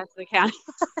 Well, yes, the county.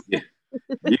 Yeah,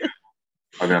 you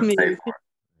are going to pay for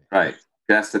it, right?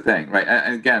 That's the thing, right?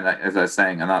 And again, as I was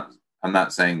saying, I'm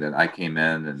not saying that I came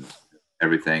in and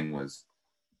everything was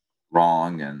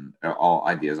wrong and all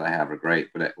ideas I have are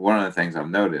great. But one of the things I've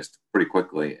noticed pretty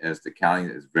quickly is the county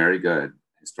is very good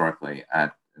historically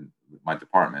at my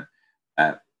department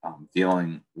at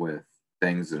dealing with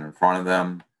things that are in front of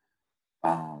them,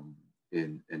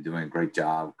 in doing a great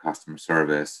job of customer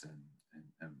service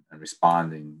and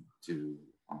responding to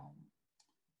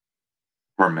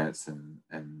permits and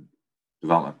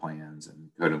development plans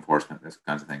and code enforcement, those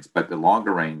kinds of things. But the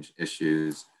longer range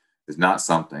issues is not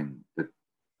something that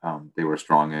they were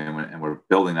strong in, and we're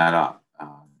building that up.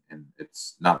 And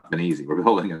it's not been easy. We're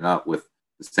building it up with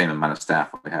the same amount of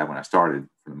staff we had when I started,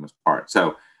 for the most part.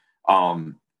 So,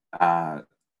 it's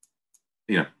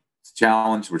a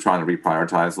challenge. We're trying to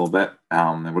reprioritize a little bit,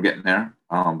 and we're getting there.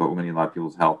 But we're going to need a lot of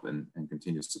people's help and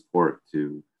continued support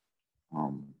to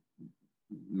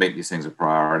make these things a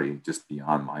priority just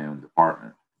beyond my own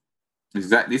department.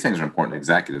 These things are important to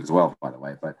executives as well, by the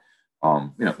way. But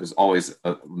there's always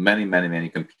many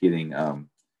competing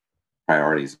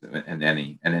priorities in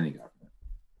any government.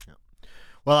 Yeah.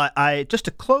 Well, I just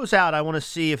to close out, I want to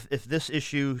see if this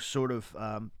issue sort of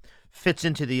fits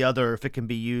into the other, if it can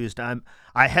be used.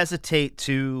 I hesitate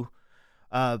to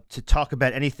talk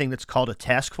about anything that's called a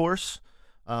task force,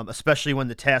 especially when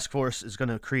the task force is going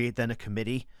to create then a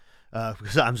committee,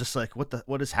 because I'm just like,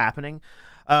 what is happening?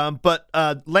 But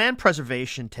land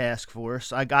preservation task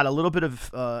force, I got a little bit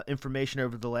of information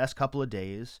over the last couple of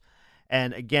days,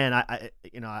 and again,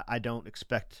 I don't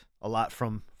expect a lot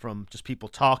from just people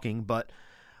talking, but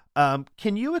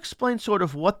can you explain sort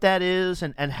of what that is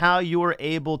and how you are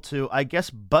able to, I guess,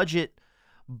 budget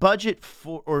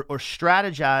for or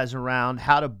strategize around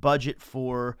how to budget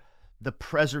for the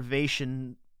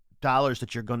preservation dollars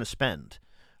that you're going to spend,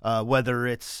 whether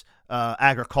it's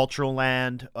agricultural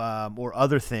land or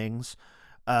other things,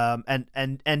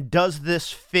 and does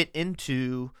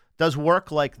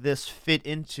work like this fit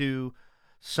into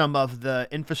some of the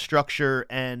infrastructure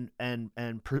and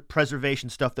preservation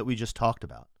stuff that we just talked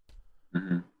about?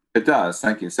 Mm-hmm. It does.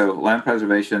 Thank you. So land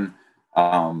preservation,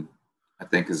 I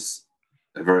think,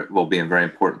 will be a very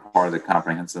important part of the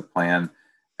comprehensive plan.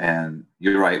 And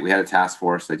you're right. We had a task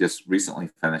force. They just recently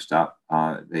finished up.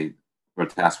 They were a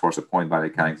task force appointed by the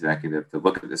county executive to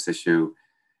look at this issue.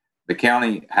 The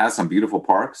county has some beautiful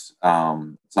parks.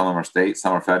 Some of them are state,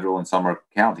 some are federal, and some are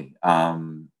county.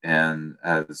 And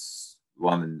as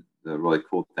one of the really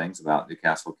cool things about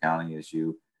Newcastle County is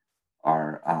you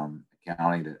are a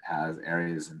county that has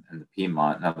areas in the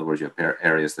Piedmont. In other words, you have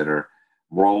areas that are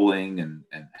rolling and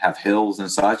have hills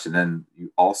and such. And then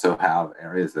you also have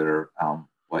areas that are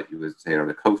what you would say are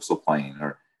the coastal plain,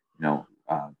 or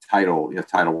tidal. You have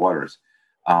tidal waters,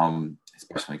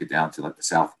 especially when you get down to like the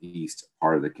southeast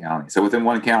part of the county. So within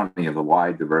one county, you have a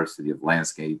wide diversity of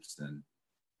landscapes and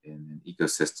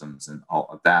ecosystems and all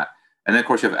of that. And then, of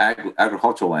course, you have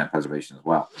agricultural land preservation as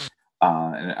well.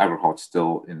 And agriculture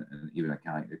still, even in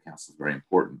county council, is very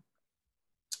important.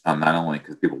 Not only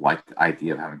because people like the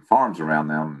idea of having farms around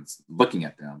them and looking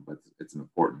at them, but it's an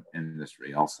important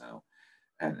industry also.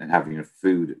 And having your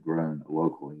food grown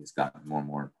locally has gotten more and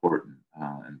more important,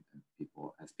 and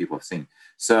people have seen.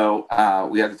 So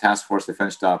we had the task force. They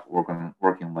finished up working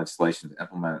on legislation to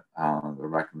implement the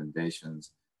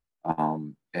recommendations.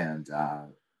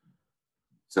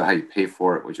 So how you pay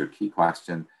for it was your key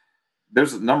question.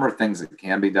 There's a number of things that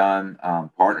can be done.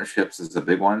 Partnerships is a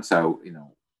big one. So,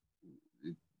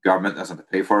 government doesn't have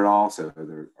to pay for it all. So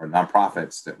there are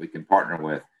nonprofits that we can partner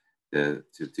with to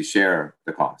share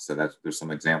the cost. So there's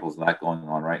some examples of that going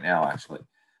on right now, actually.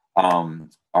 Can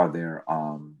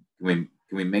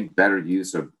we make better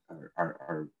use of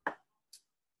or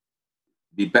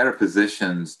be better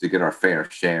positions to get our fair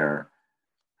share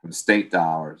from state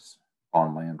dollars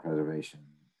on land preservation?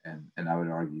 And I would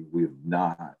argue we have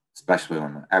not, especially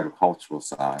on the agricultural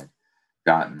side,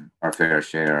 gotten our fair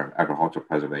share of agricultural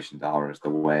preservation dollars the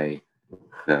way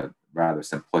the rather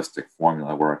simplistic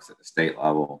formula works at the state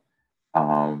level.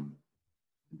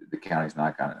 The county's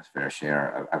not gotten its fair share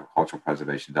of agricultural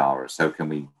preservation dollars. So can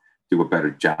we do a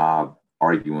better job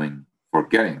arguing for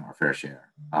getting our fair share?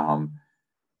 Can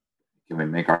we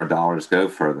make our dollars go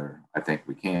further? I think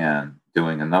we can,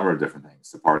 doing a number of different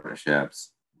things, the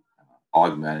partnerships,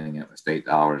 augmenting it with state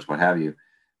dollars, what have you.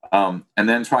 And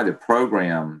then try to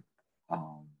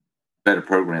better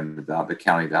program the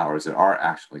county dollars that are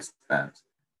actually spent.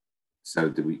 So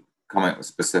do we come up with a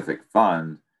specific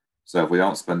fund? So if we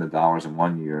don't spend the dollars in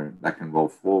one year, that can roll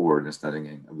forward instead of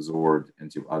getting absorbed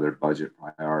into other budget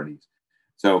priorities.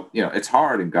 So, it's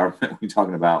hard in government when you're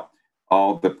talking about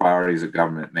all the priorities that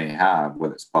government may have,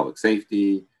 whether it's public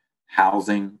safety,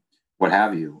 housing, what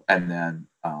have you, and then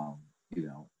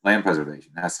land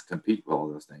preservation has to compete with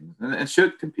all those things, and it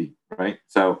should compete, right?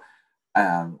 So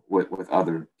with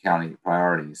other county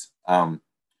priorities.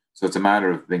 So it's a matter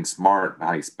of being smart about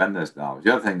how you spend those dollars.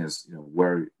 The other thing is,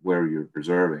 where you're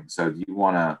preserving. So do you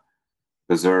want to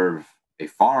preserve a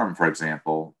farm, for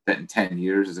example, that in 10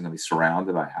 years is going to be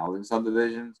surrounded by housing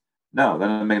subdivisions? No, that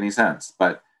doesn't make any sense.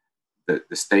 But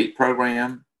the state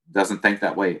program doesn't think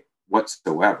that way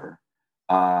whatsoever.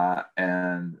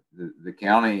 And the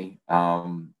county,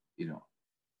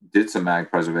 did some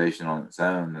ag preservation on its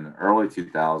own in the early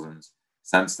 2000s.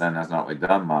 Since then, has not really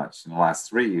done much. In the last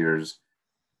 3 years,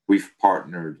 we've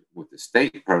partnered with the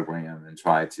state program and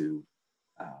tried to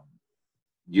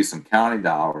use some county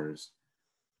dollars,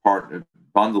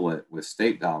 bundle it with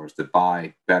state dollars to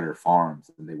buy better farms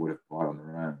than they would have bought on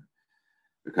their own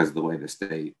because of the way the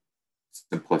state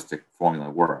simplistic formula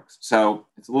works. So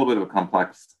it's a little bit of a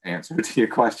complex answer to your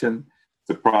question. It's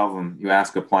a problem. You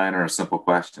ask a planner a simple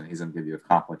question, he's going to give you a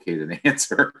complicated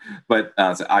answer, but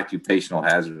it's an occupational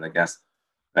hazard, I guess.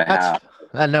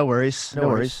 No worries. No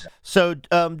worries. So,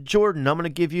 Jordan, I'm going to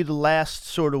give you the last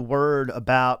sort of word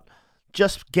about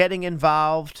just getting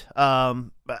involved.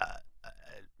 How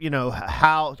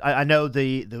I know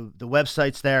the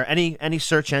website's there. Any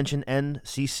search engine,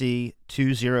 NCC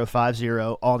 2050.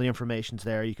 All the information's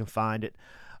there. You can find it.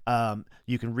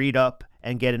 You can read up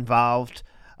and get involved.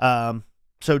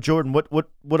 So, Jordan,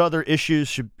 what other issues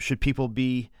should people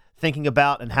be thinking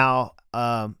about, and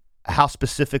how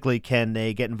specifically can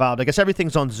they get involved? I guess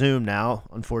everything's on Zoom now,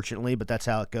 unfortunately, but that's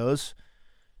how it goes.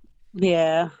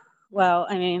 Yeah. Well,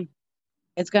 I mean,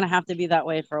 it's going to have to be that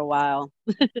way for a while,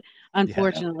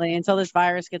 unfortunately, until this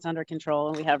virus gets under control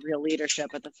and we have real leadership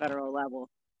at the federal level.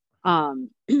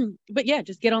 But yeah,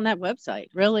 just get on that website.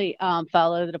 Really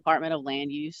follow the Department of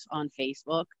Land Use on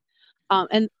Facebook.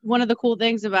 And one of the cool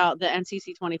things about the NCC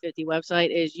 2050 website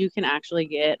is you can actually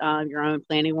get your own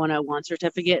Planning 101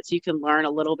 certificate. So you can learn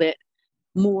a little bit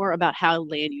more about how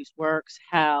land use works,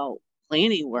 how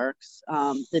planning works,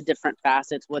 the different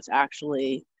facets, what's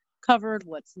actually covered,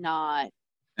 what's not.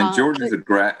 And Georgia's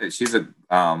she's a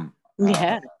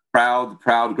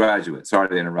proud graduate. Sorry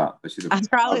to interrupt, but I'm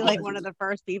probably like one of the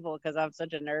first people because I'm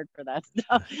such a nerd for that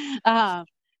stuff.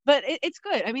 But it's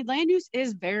good. I mean, land use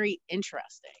is very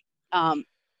interesting.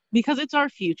 Because it's our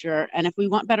future, and if we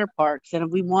want better parks, and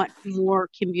if we want more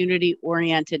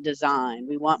community-oriented design,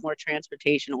 we want more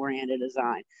transportation-oriented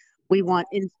design, we want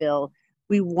infill,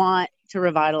 we want to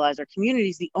revitalize our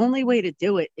communities, the only way to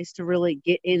do it is to really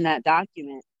get in that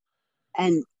document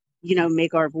and,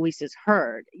 make our voices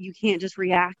heard. You can't just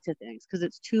react to things because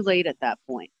it's too late at that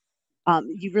point.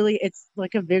 It's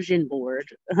like a vision board.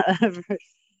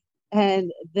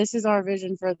 And this is our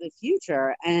vision for the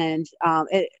future. And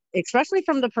especially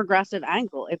from the progressive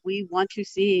angle, if we want to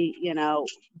see,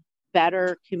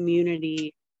 better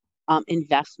community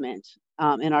investment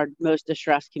in our most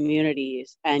distressed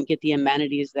communities and get the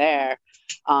amenities there,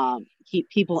 keep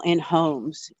people in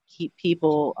homes, keep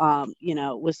people,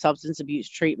 with substance abuse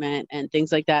treatment and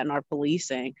things like that in our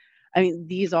policing. I mean,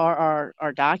 these are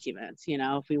our documents,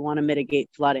 if we want to mitigate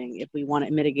flooding, if we want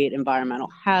to mitigate environmental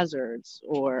hazards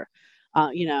or,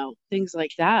 things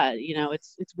like that,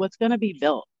 it's what's going to be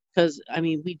built. Because, I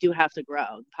mean, we do have to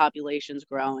grow. The population's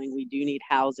growing. We do need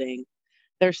housing.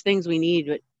 There's things we need,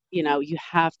 but, you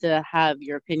have to have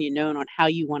your opinion known on how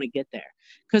you want to get there.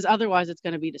 Because otherwise it's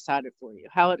going to be decided for you.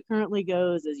 How it currently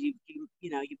goes is you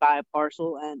buy a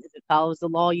parcel, and if it follows the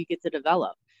law, you get to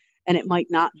develop. And it might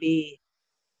not be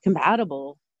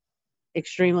compatible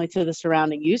extremely to the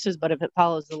surrounding uses, but if it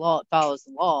follows the law, it follows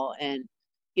the law. And,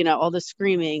 all the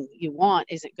screaming you want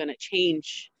isn't going to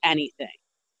change anything.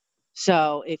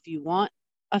 So if you want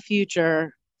a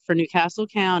future for Newcastle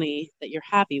County that you're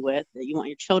happy with, that you want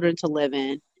your children to live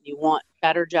in, you want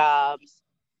better jobs,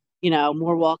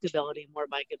 more walkability, more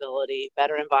bikeability,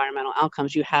 better environmental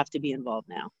outcomes, you have to be involved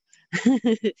now.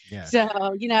 Yeah.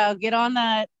 So, get on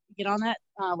that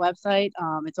website.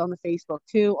 It's on the Facebook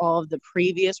too. All of the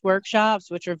previous workshops,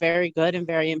 which are very good and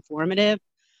very informative.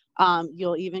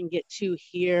 You'll even get to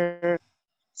hear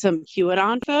some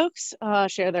QAnon folks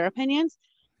share their opinions.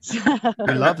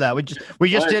 I love that. We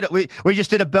just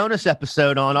did a bonus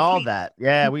episode on all that.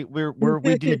 Yeah, we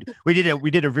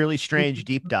did a really strange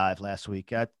deep dive last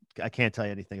week. I can't tell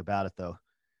you anything about it though.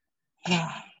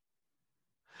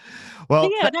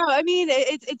 Well, yeah, no, I mean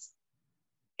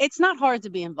it's not hard to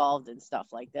be involved in stuff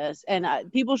like this, and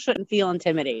people shouldn't feel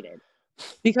intimidated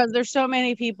because there's so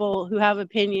many people who have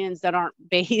opinions that aren't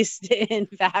based in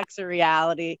facts or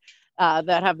reality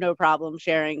that have no problem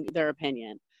sharing their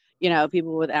opinion.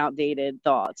 people with outdated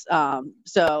thoughts.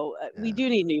 So we do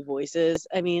need new voices.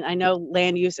 I mean, I know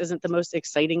land use isn't the most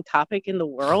exciting topic in the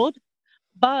world,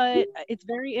 but it's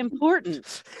very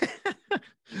important.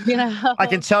 I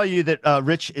can tell you that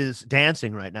Rich is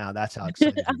dancing right now. That's how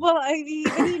excited. Well, I mean,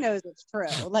 he knows it's true.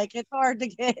 Like, it's hard to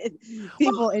get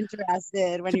people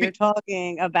interested when you're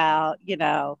talking about,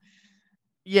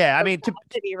 yeah, I mean,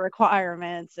 city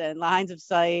requirements and lines of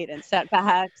sight and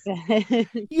setbacks.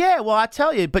 Yeah, well, I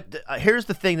tell you, but here's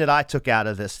the thing that I took out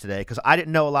of this today, because I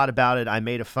didn't know a lot about it. I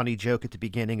made a funny joke at the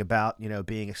beginning about,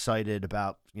 being excited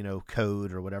about,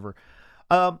 code or whatever.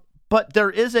 But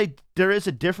there is a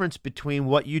difference between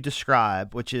what you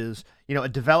describe, which is, a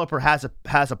developer has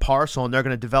a parcel and they're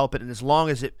going to develop it, and as long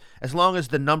as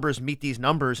the numbers meet these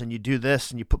numbers and you do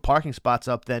this and you put parking spots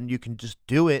up, then you can just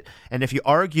do it. And if you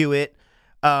argue it,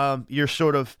 you're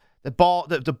sort of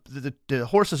the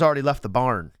horse has already left the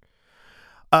barn.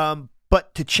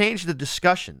 But to change the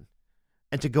discussion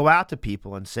and to go out to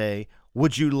people and say,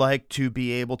 would you like to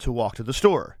be able to walk to the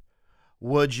store?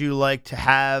 Would you like to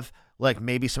have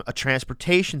maybe a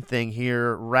transportation thing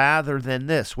here rather than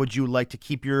this? Would you like to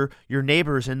keep your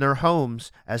neighbors in their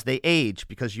homes as they age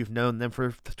because you've known them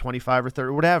for 25 or 30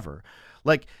 or whatever?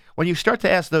 Like, when you start to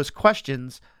ask those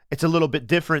questions, it's a little bit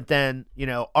different than,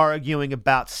 arguing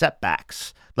about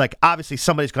setbacks. Like, obviously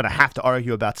somebody's going to have to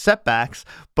argue about setbacks,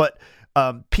 but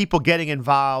people getting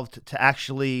involved to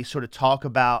actually sort of talk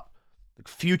about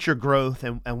future growth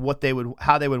and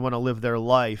how they would want to live their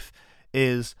life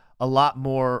is a lot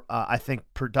more, I think,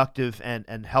 productive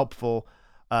and helpful,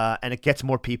 and it gets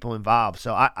more people involved.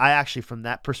 So I actually, from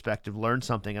that perspective, learned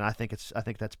something, and I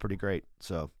think that's pretty great.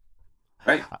 So,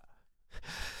 right.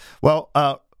 Well,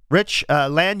 Rich,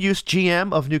 Land Use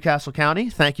GM of Newcastle County,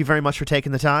 thank you very much for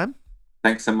taking the time.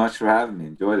 Thanks so much for having me.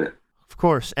 Enjoyed it. Of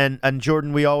course, and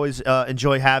Jordan, we always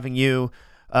enjoy having you.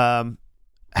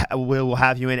 We'll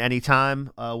have you in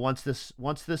anytime. Once this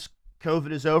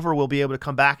COVID is over, we'll be able to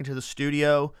come back into the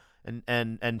studio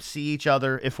and see each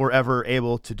other if we're ever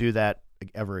able to do that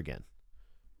ever again.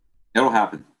 It'll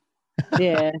happen.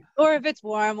 Yeah. Or if it's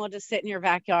warm, we'll just sit in your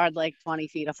backyard 20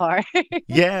 feet apart.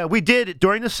 Yeah, we did.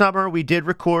 During the summer, we did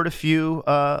record a few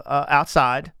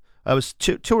outside. It was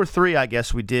two or three, I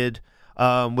guess, we did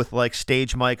with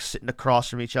stage mics sitting across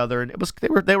from each other. And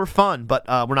they were fun, but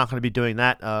we're not going to be doing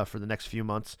that for the next few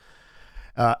months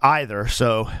either.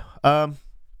 So,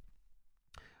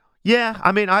 yeah,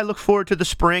 I mean, I look forward to the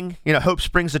spring. Hope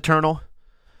springs eternal.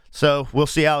 So we'll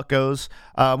see how it goes.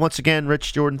 Once again,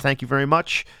 Rich, Jordan, thank you very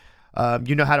much.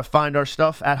 You know how to find our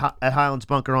stuff at Highlands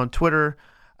Bunker on Twitter,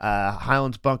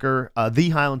 Highlands Bunker, the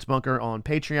Highlands Bunker on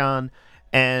Patreon,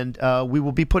 and we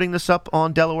will be putting this up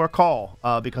on Delaware Call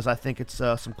because I think it's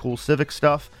some cool civic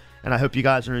stuff, and I hope you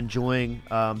guys are enjoying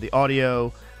the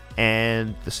audio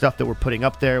and the stuff that we're putting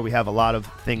up there. We have a lot of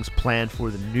things planned for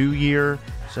the new year,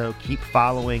 so keep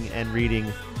following and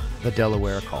reading the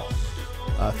Delaware Call.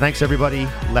 Thanks, everybody.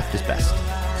 Left is best.